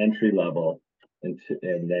that entry level, and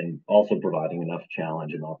then also providing enough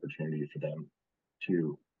challenge and opportunity for them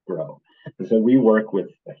to grow. And so we work with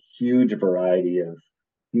a huge variety of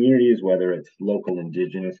communities, whether it's local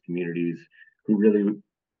indigenous communities who really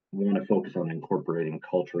want to focus on incorporating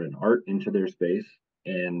culture and art into their space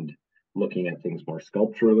and looking at things more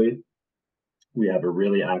sculpturally. We have a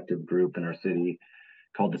really active group in our city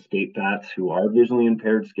called the Skate Bats, who are visually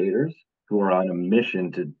impaired skaters who are on a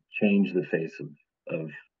mission to change the face of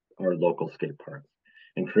our local skate parks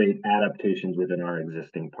and create adaptations within our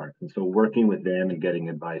existing parks. And so working with them and getting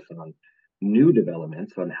advice on new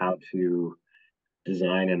developments on how to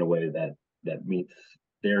design in a way that meets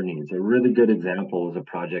their needs. A really good example is a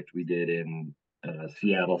project we did in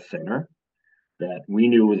Seattle Center that we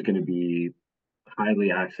knew was going to be highly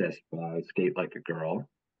accessed by Skate Like a Girl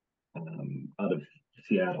out of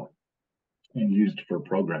Seattle and used for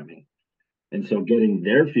programming. And so getting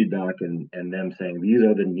their feedback and them saying, these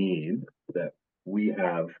are the needs that we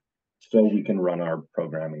have so we can run our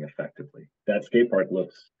programming effectively. That skate park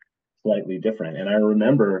looks slightly different. And I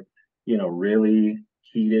remember, really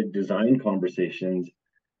heated design conversations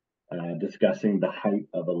discussing the height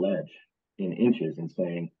of a ledge in inches and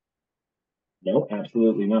saying, no,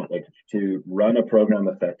 absolutely not. Like, to run a program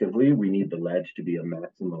effectively, we need the ledge to be a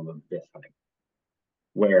maximum of this height.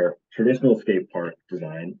 Where traditional skate park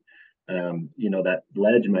design, that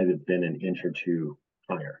ledge might have been an inch or two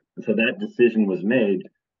higher. And so that decision was made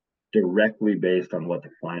directly based on what the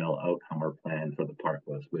final outcome or plan for the park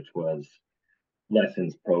was, which was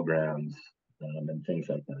lessons, programs, and things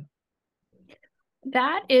like that.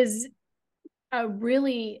 That is a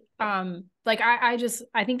really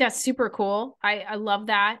I think that's super cool. I love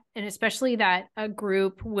that. And especially that a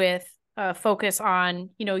group with a focus on,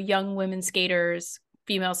 young women skaters,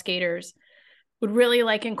 female skaters, would really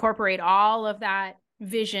incorporate all of that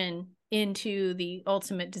vision into the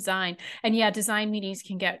ultimate design. And yeah, design meetings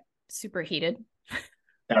can get super heated.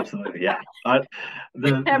 Absolutely. Yeah.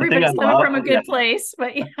 Everybody's coming from a good place,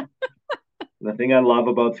 but yeah. The thing I love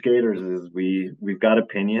about skaters is we've got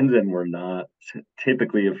opinions and we're not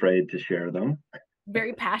typically afraid to share them.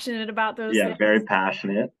 Very passionate about those Yeah, things. very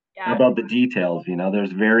passionate Yeah. about the details.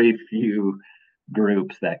 There's very few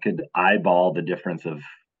groups that could eyeball the difference of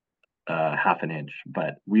half an inch,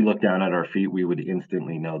 but we look down at our feet, we would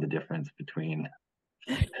instantly know the difference between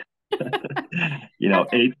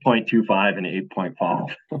 8.25 and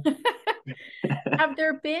 8.5. Have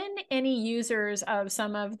there been any users of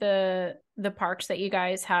some of the parks that you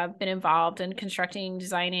guys have been involved in constructing,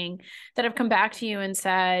 designing, that have come back to you and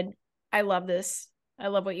said, I love this. I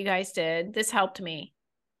love what you guys did. This helped me.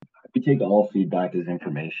 We take all feedback as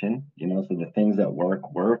information, so the things that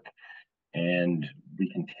work, and we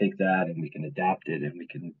can take that and we can adapt it and we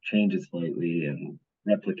can change it slightly and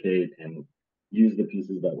replicate and use the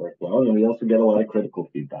pieces that work well. And we also get a lot of critical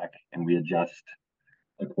feedback and we adjust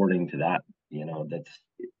according to that.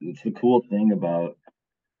 It's the cool thing about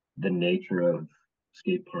the nature of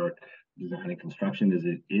skate park design and construction is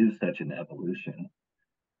it is such an evolution,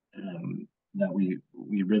 that we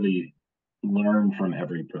really learn from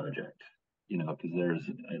every project, because there's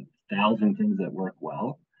 1,000 things that work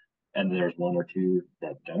well and there's one or two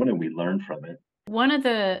that don't, and we learn from it. One of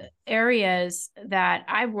the areas that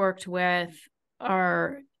I've worked with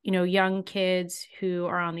are, young kids who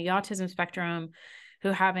are on the autism spectrum, who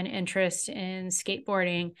have an interest in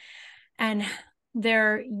skateboarding, and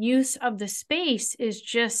their use of the space is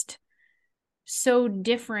just so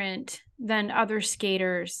different than other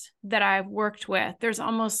skaters that I've worked with. There's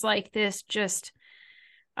almost like this just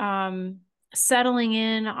settling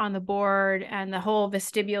in on the board and the whole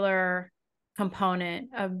vestibular component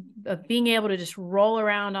of being able to just roll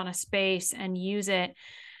around on a space and use it.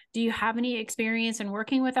 Do you have any experience in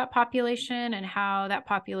working with that population and how that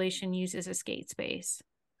population uses a skate space?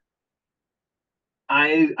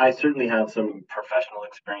 I certainly have some professional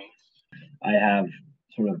experience. I have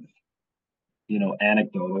sort of,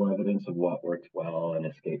 anecdotal evidence of what works well in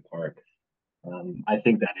a skate park. I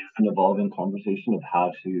think that is an evolving conversation of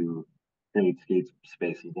how to create skate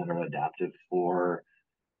spaces that are adaptive for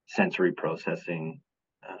sensory processing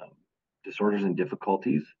disorders and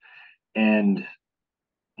difficulties. And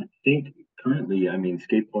I think currently,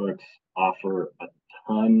 skate parks offer a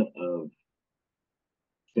ton of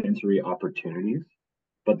sensory opportunities,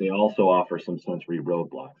 but they also offer some sensory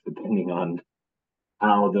roadblocks depending on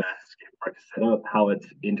how the skate park is set up, how it's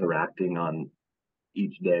interacting on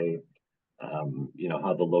each day,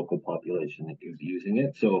 how the local population is using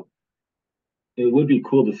it. So it would be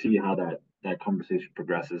cool to see how that conversation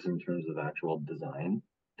progresses in terms of actual design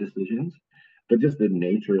decisions. But just the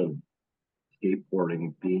nature of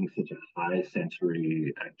skateboarding being such a high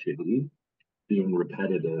sensory activity, being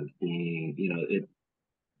repetitive, being,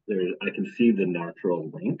 I can see the natural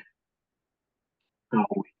link, how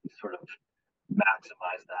we sort of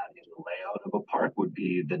maximize that in the layout of a park would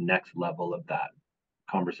be the next level of that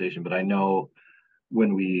conversation. But I know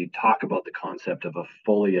when we talk about the concept of a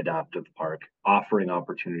fully adaptive park, offering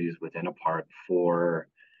opportunities within a park for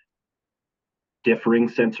differing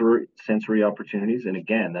sensory opportunities, and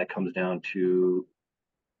again, that comes down to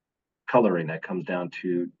coloring, that comes down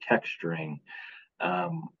to texturing,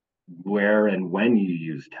 where and when you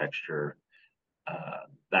use texture.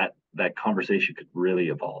 That conversation could really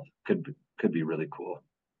evolve. Could be really cool.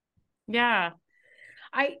 Yeah.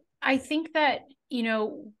 I think that,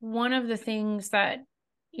 one of the things that,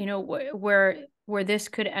 where this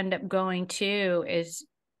could end up going to is,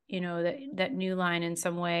 that New Line in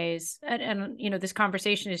some ways, and this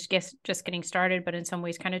conversation is just getting started, but in some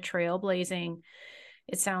ways kind of trailblazing,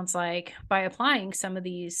 it sounds like, by applying some of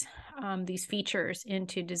these features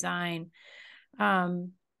into design. Do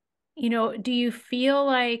you feel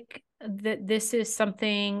like that this is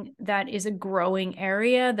something that is a growing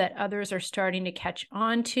area that others are starting to catch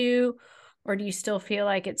on to? Or do you still feel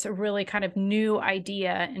like it's a really kind of new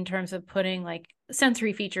idea in terms of putting like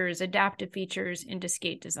sensory features, adaptive features into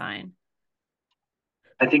skate design?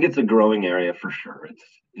 I think it's a growing area for sure.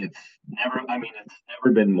 It's never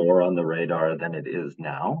been more on the radar than it is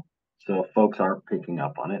now. So if folks aren't picking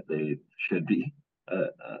up on it, they should be,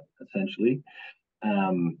 essentially.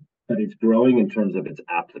 But it's growing in terms of its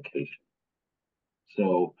application.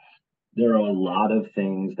 So there are a lot of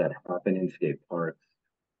things that happen in skate parks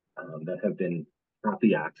that have been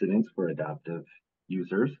happy accidents for adaptive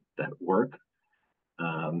users that work.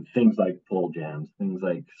 Things like pole jams, things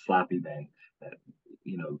like slappy banks that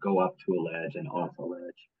go up to a ledge and off a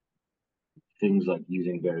ledge. Things like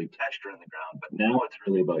using varied texture in the ground, but now it's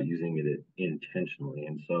really about using it intentionally.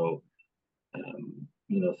 And so,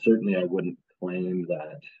 certainly I wouldn't claim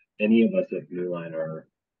that any of us at New Line are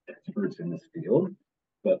experts in this field,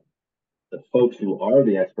 but the folks who are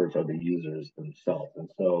the experts are the users themselves. And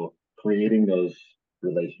so creating those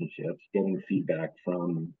relationships, getting feedback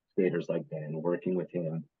from skaters like Ben, working with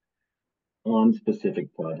him on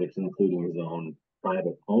specific projects, including his own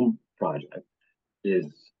private home project, is,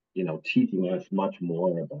 teaching us much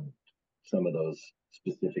more about some of those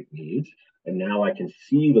specific needs. And now I can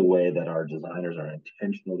see the way that our designers are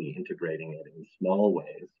intentionally integrating it in small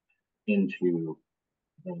ways into,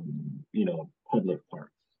 public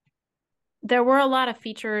parks. There were a lot of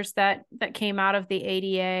features that came out of the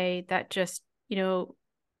ADA that just,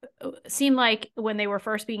 seemed like when they were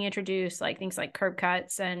first being introduced, like things like curb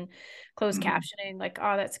cuts and closed captioning, like,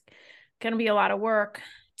 oh, that's going to be a lot of work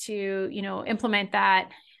to, implement that.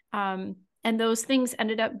 And those things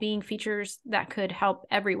ended up being features that could help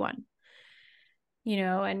everyone,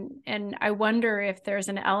 and I wonder if there's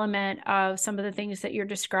an element of some of the things that you're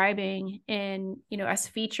describing in, as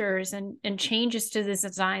features and changes to this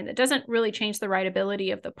design that doesn't really change the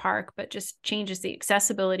rideability of the park, but just changes the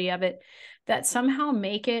accessibility of it, that somehow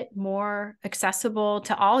make it more accessible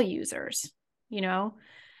to all users,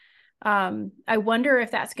 I wonder if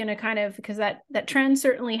that's going to kind of, because that trend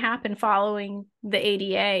certainly happened following the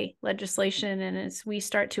ADA legislation. And as we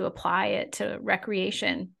start to apply it to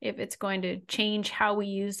recreation, if it's going to change how we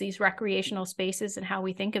use these recreational spaces and how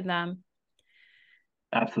we think of them.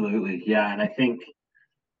 Absolutely. Yeah. And I think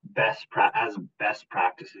as best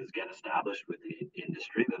practices get established with the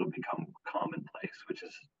industry, that'll become commonplace, which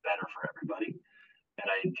is better for everybody. And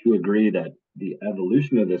I do agree that the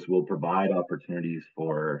evolution of this will provide opportunities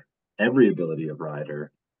for every ability of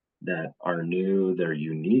rider that are new, they're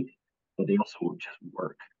unique, but they also just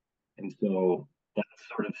work. And so that's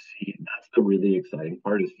the really exciting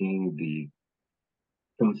part, is seeing the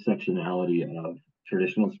cross-sectionality of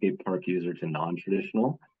traditional skate park user to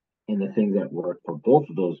non-traditional, and the things that work for both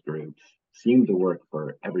of those groups seem to work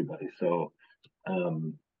for everybody. So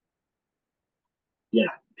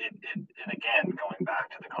yeah, and again, going back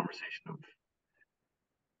to the conversation of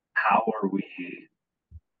how are we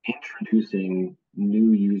introducing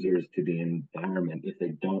new users to the environment if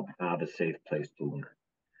they don't have a safe place to learn.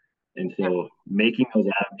 And so making those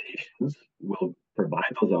adaptations will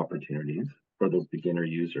provide those opportunities for those beginner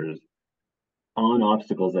users on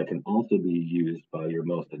obstacles that can also be used by your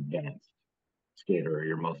most advanced skater or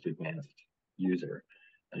your most advanced user.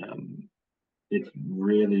 It's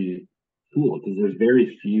really cool because there's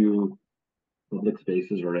very few public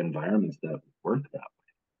spaces or environments that work that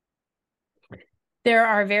way. There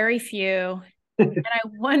are very few. And I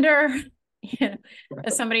wonder,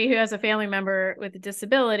 as somebody who has a family member with a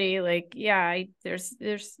disability, like, yeah,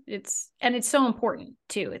 it's so important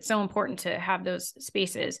too. It's so important to have those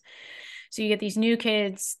spaces. So you get these new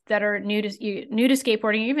kids that are new to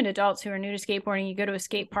skateboarding, even adults who are new to skateboarding. You go to a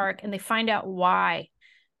skate park and they find out why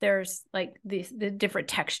there's like the different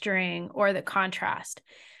texturing or the contrast.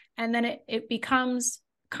 And then it becomes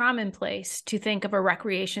commonplace to think of a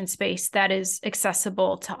recreation space that is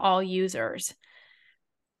accessible to all users.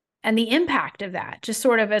 And the impact of that just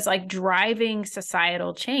sort of as like driving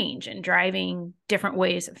societal change and driving different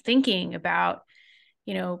ways of thinking about,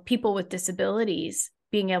 people with disabilities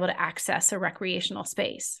being able to access a recreational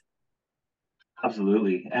space.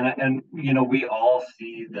 Absolutely. And we all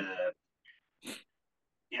see the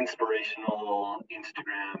inspirational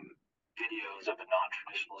Instagram videos of a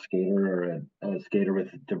non-traditional skater or a skater with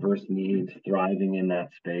diverse needs thriving in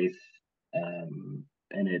that space.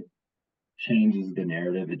 And it changes the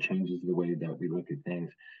narrative. It changes the way that we look at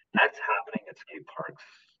things. That's happening at skate parks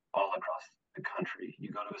all across the country.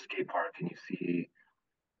 You go to a skate park and you see,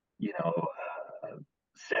 a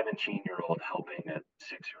 17-year-old helping a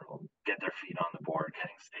 6-year-old get their feet on the board,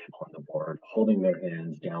 getting stable on the board, holding their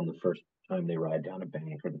hands down the first time they ride down a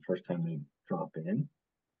bank or the first time they drop in.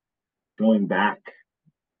 Going back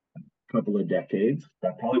a couple of decades,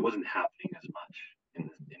 that probably wasn't happening as much in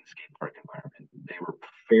the skate park environment. They were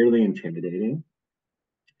fairly intimidating,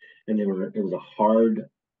 and it was a hard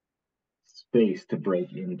space to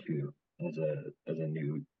break into as a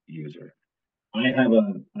new user. I have a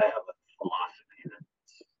philosophy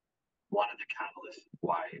that's one of the catalysts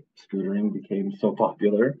why scootering became so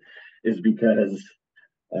popular, is because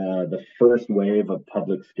the first wave of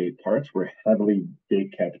public skate parks were heavily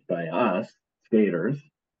kept by us skaters,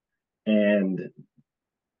 and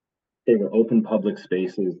they were open public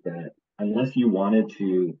spaces that, unless you wanted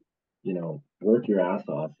to, work your ass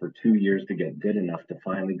off for 2 years to get good enough to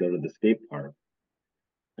finally go to the skate park,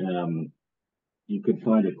 you could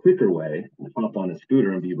find a quicker way to hop on a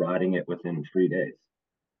scooter and be riding it within 3 days.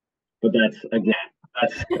 But that's, again,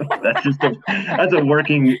 That's just that's a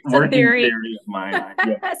working theory of mine.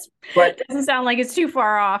 Yeah. But doesn't sound like it's too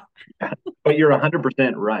far off. But you're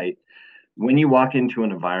 100% right. When you walk into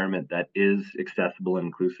an environment that is accessible and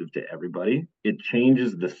inclusive to everybody, it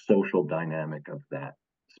changes the social dynamic of that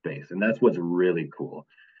space. And that's what's really cool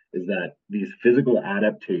is that these physical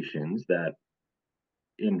adaptations that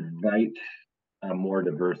invite a more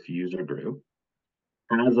diverse user group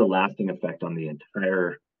has a lasting effect on the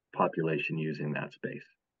entire population using that space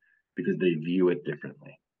because they view it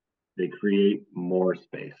differently. They create more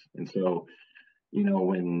space. And so,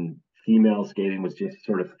 when female skating was just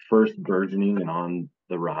sort of first burgeoning and on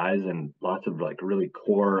the rise, and lots of like really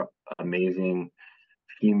core, amazing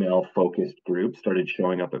female focused groups started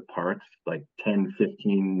showing up at parks, like 10,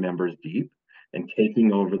 15 members deep, and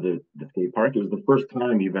taking over the skate park. It was the first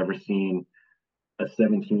time you've ever seen a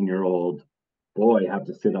 17-year-old boy have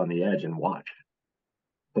to sit on the edge and watch.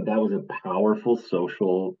 But that was a powerful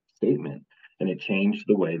social statement, and it changed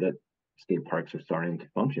the way that skate parks are starting to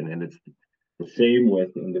function. And it's the same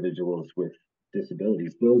with individuals with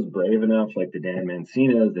disabilities. Those brave enough, like the Dan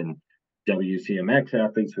Mancinas and WCMX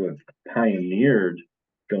athletes who have pioneered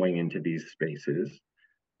going into these spaces,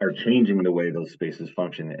 are changing the way those spaces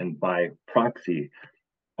function, and by proxy,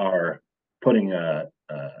 are putting a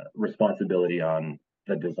responsibility on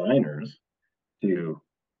the designers to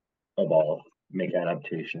evolve, make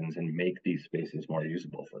adaptations, and make these spaces more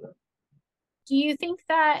usable for them. Do you think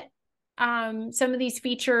that some of these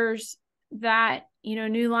features that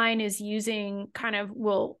New Line is using kind of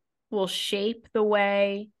will shape the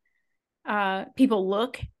way people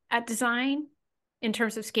look at design in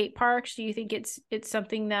terms of skate parks? Do you think it's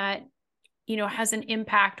something that has an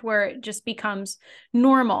impact where it just becomes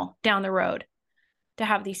normal down the road to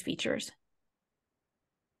have these features?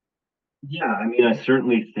 Yeah, I mean, I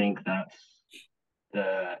certainly think that's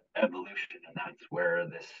the evolution, and that's where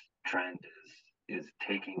this trend is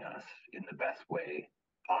taking us in the best way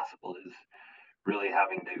possible, is really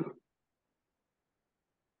having to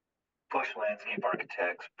push landscape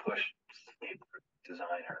architects, push skate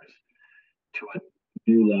designers to a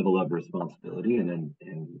new level of responsibility, and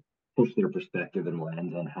push their perspective and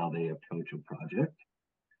lens on how they approach a project.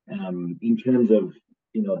 In terms of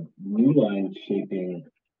New Line shaping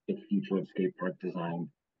the future of skate park design,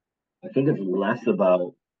 I think it's less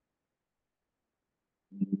about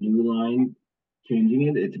New Line changing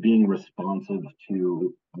it. It's being responsive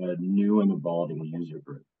to a new and evolving user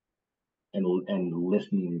group, and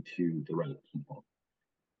listening to the right people.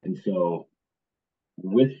 And so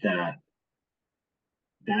with that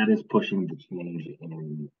is pushing the change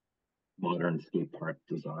in modern skate park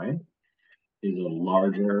design, is a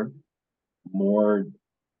larger, more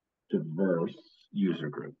diverse user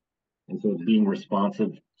group. And so it's being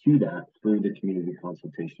responsive to that through the community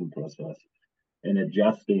consultation process, and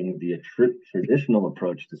adjusting the traditional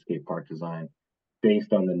approach to skate park design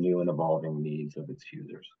based on the new and evolving needs of its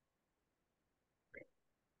users.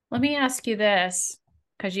 Let me ask you this,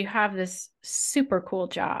 because you have this super cool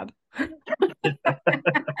job.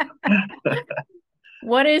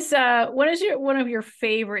 What is one of your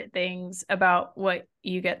favorite things about what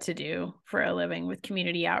you get to do for a living with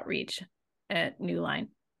community outreach at New Line?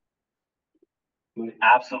 My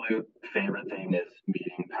absolute favorite thing is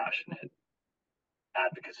meeting passionate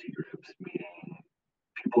advocacy groups, meeting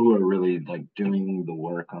people who are really like doing the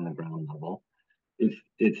work on the ground level.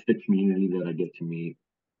 It's the community that I get to meet.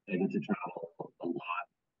 I get to travel a lot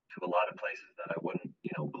to a lot of places that I wouldn't,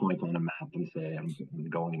 point on a map and say I'm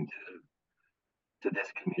going to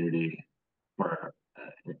this community for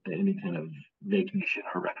any kind of vacation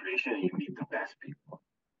or recreation, and you meet the best people.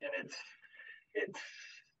 And it's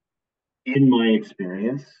in my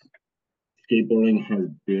experience, skateboarding has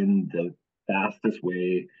been the fastest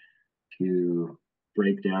way to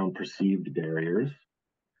break down perceived barriers,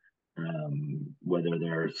 whether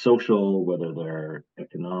they're social, whether they're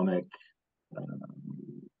economic,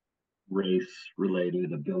 race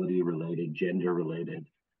related, ability related, gender related.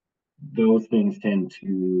 Those things tend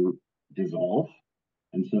to dissolve.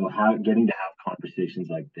 And so getting to have conversations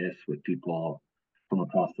like this with people from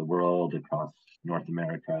across the world, across North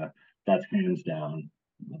America, that's hands down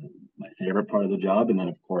my favorite part of the job. And then,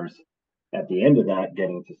 of course, at the end of that,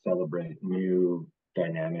 getting to celebrate new,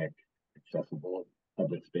 dynamic, accessible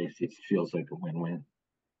public space, it feels like a win-win.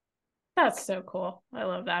 That's so cool. I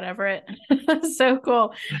love that, Everett. So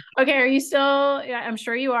cool. Okay, are you still, yeah, I'm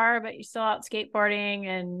sure you are, but you're still out skateboarding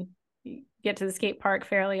and you get to the skate park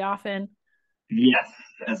fairly often? Yes,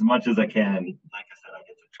 as much as I can. Like I said, I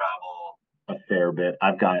get to travel a fair bit.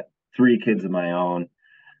 I've got 3 kids of my own,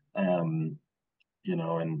 and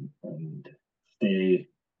stay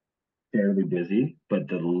fairly busy, but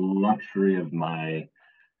the luxury of my,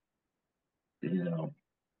 I'm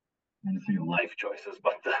gonna say life choices,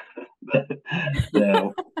 but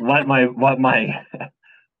the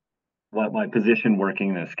what my position working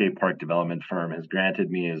in a skate park development firm has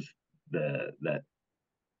granted me is that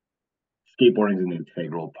skateboarding is an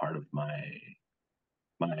integral part of my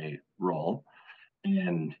role.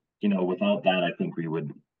 And without that, I think we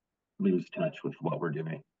would lose touch with what we're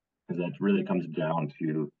doing, because that really comes down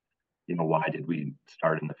to, why did we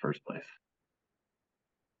start in the first place?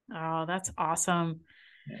 Oh, that's awesome.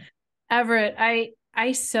 Yeah. Everett, I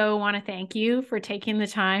so want to thank you for taking the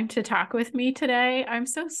time to talk with me today. I'm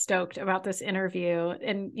so stoked about this interview,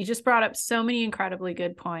 and you just brought up so many incredibly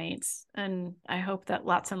good points. And I hope that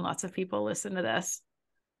lots and lots of people listen to this.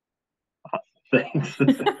 Thanks.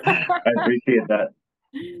 I appreciate that.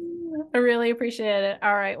 I really appreciate it.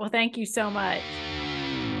 All right. Well, thank you so much.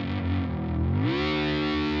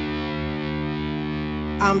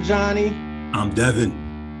 I'm Johnny. I'm Devin.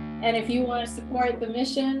 And if you want to support the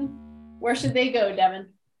mission, where should they go, Devin?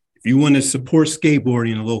 If you want to support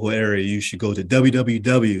skateboarding in the local area, you should go to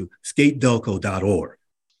www.skatedelco.org.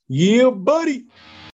 Yeah, buddy.